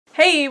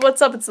Hey,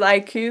 what's up? It's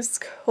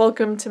Kusk.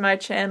 Welcome to my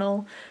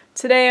channel.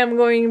 Today I'm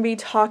going to be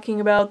talking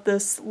about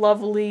this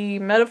lovely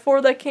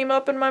metaphor that came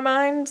up in my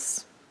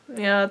mind.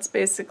 Yeah, that's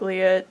basically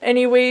it.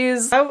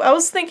 Anyways, I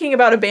was thinking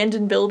about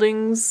abandoned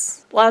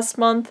buildings last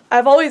month.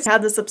 I've always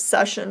had this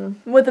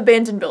obsession with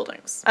abandoned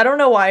buildings. I don't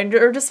know why,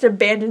 or just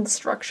abandoned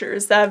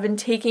structures that have been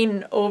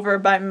taken over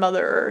by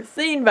Mother Earth.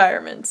 The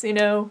environments, you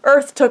know?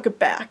 Earth took it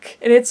back.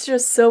 And it's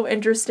just so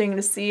interesting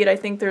to see it. I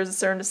think there's a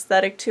certain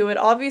aesthetic to it.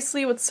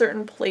 Obviously, with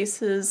certain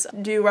places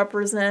do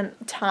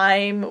represent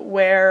time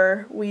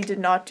where we did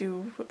not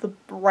do the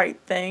right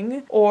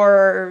thing.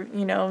 Or,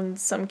 you know, in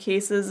some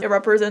cases, it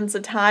represents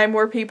a time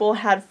where people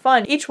had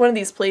fun. Each one of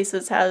these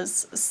places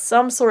has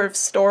some sort of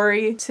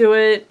story to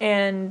it,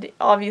 and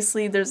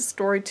obviously there's a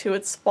story to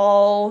its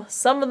fall.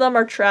 Some of them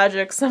are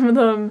tragic, some of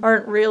them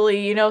aren't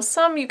really, you know,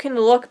 some you can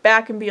look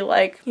back and be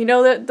like, you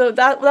know,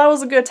 that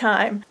was a good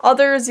time.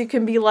 Others you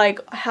can be like,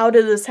 how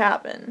did this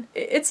happen?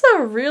 It's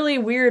a really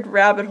weird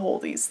rabbit hole,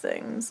 these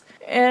things.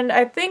 And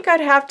I think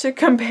I'd have to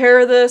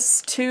compare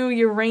this to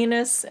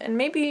Uranus and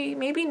maybe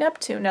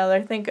Neptune now that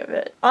I think of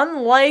it.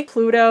 Unlike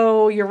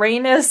Pluto,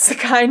 Uranus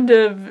kind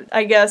of,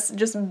 I guess,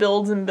 just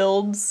builds and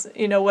builds.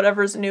 You know,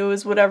 whatever's new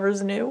is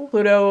whatever's new.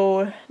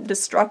 Pluto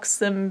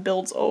destructs and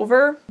builds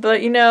over.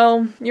 But, you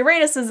know,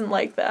 Uranus isn't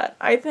like that.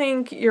 I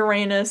think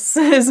Uranus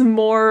is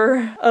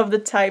more of the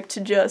type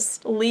to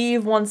just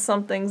leave once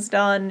something's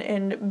done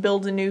and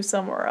build anew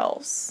somewhere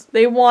else.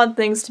 They want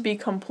things to be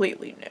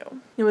completely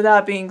new. And with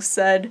that being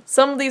said,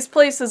 some of these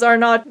places are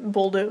not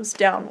bulldozed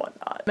down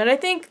whatnot. And I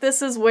think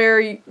this is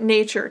where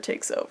nature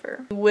takes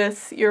over.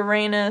 With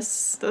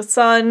Uranus, the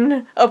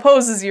sun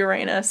opposes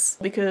Uranus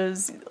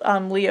because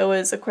Leo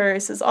is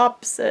Aquarius's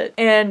opposite.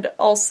 And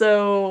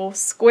also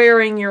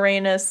squaring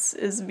Uranus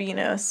is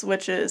Venus,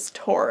 which is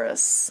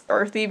Taurus,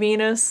 earthy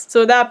Venus.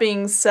 So that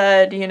being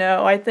said, you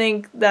know, I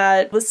think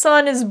that the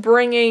sun is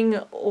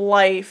bringing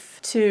life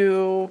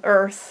to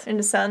Earth in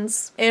a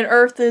sense, and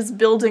Earth is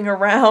building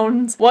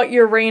around what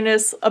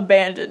Uranus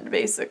abandoned,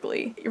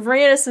 basically.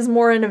 Uranus is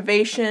more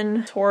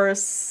innovation,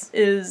 Taurus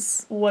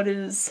is what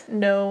is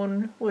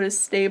known, what is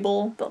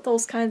stable,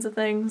 those kinds of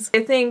things.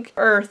 I think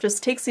Earth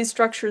just takes these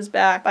structures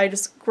back by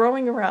just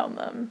growing around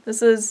them.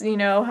 This is, you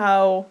know,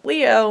 how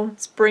Leo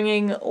is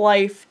bringing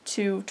life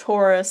to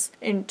Taurus,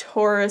 and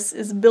Taurus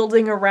is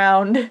building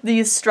around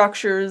these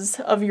structures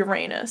of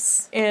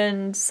Uranus.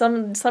 And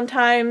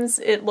sometimes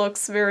it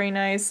looks very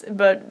nice,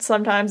 but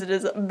sometimes it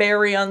is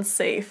very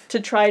unsafe to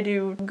try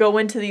to go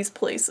into these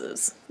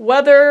places.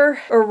 Weather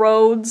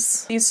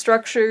erodes these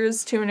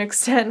structures to an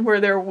extent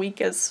where they're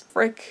weak as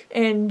frick,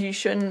 and you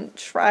shouldn't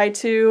try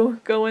to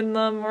go in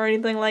them or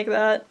anything like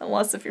that,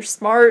 unless if you're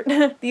smart.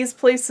 These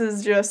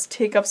places just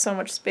take up so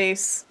much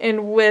space,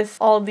 and with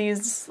all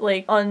these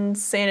like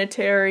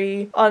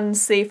unsanitary,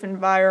 unsafe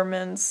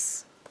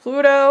environments,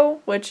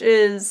 Pluto, which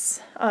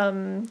is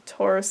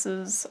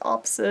Taurus's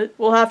opposite,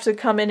 will have to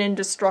come in and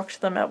destruct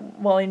them at,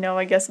 well, you know,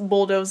 I guess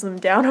bulldoze them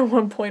down at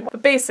one point.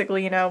 But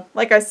basically, you know,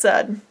 like I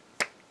said,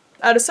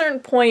 at a certain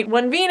point,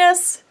 when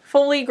Venus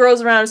fully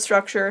grows around a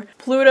structure,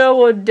 Pluto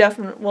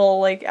will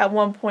like at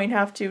one point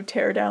have to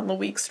tear down the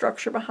weak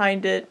structure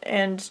behind it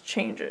and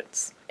change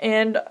it.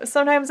 And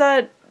sometimes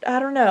I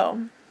don't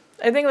know.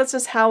 I think that's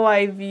just how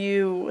I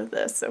view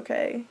this,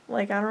 okay?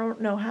 Like, I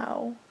don't know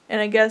how. And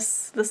I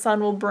guess the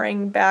sun will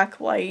bring back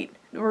light,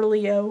 or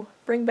Leo,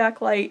 bring back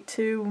light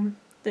to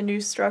the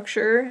new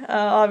structure.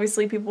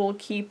 Obviously people will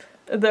keep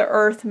the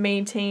earth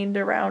maintained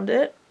around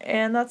it,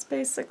 and that's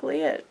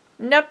basically it.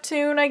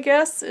 Neptune, I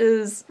guess,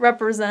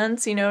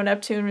 represents, you know,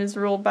 Neptune is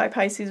ruled by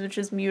Pisces, which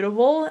is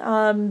mutable.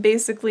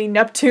 Basically,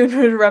 Neptune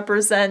would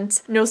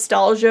represent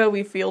nostalgia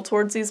we feel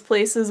towards these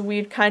places.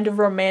 We'd kind of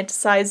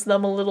romanticize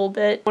them a little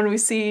bit. When we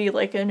see,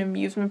 like, an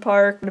amusement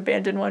park, an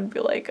abandoned one,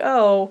 be like,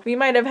 oh, we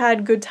might have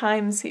had good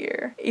times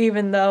here.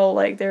 Even though,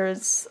 like,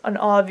 there's an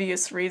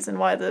obvious reason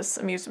why this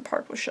amusement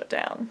park was shut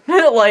down.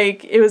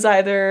 Like, it was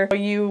either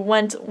you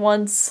went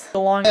once a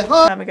long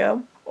time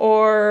ago,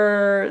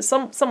 or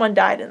someone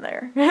died in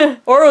there.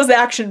 Or it was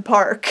Action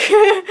Park.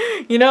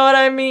 You know what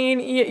I mean?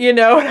 You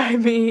know what I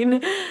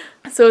mean?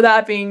 So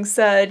that being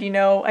said, you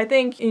know, I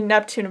think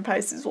Neptune and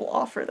Pisces will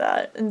offer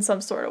that in some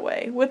sort of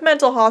way. With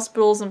mental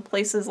hospitals and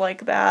places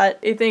like that,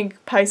 I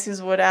think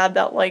Pisces would add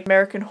that, like,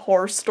 American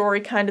Horror Story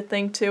kind of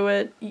thing to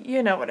it.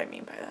 You know what I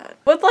mean by that.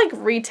 With, like,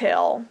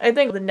 retail, I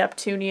think the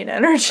Neptunian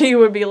energy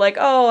would be like,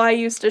 oh, I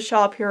used to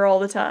shop here all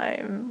the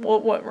time.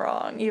 What went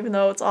wrong? Even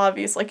though it's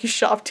obvious, like, you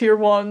shopped here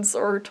once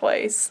or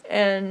twice.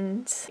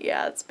 And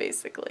yeah, it's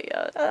basically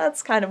it.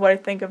 That's kind of what I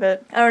think of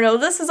it. I don't know,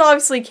 this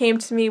obviously came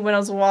to me when I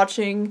was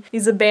watching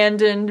these abandoned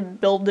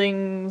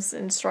buildings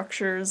and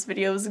structures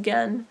videos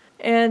again.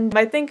 And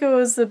I think it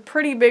was a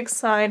pretty big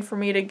sign for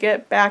me to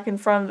get back in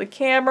front of the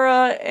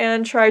camera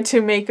and try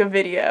to make a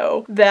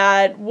video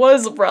that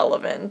was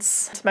relevant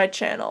to my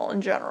channel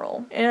in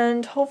general.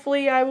 And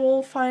hopefully I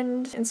will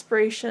find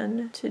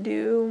inspiration to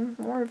do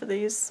more of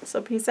these.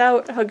 So peace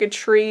out, hug a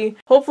tree.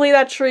 Hopefully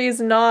that tree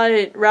is not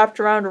wrapped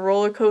around a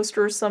roller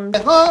coaster or some—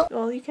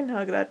 well, you can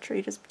hug that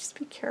tree, just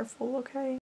be careful, okay?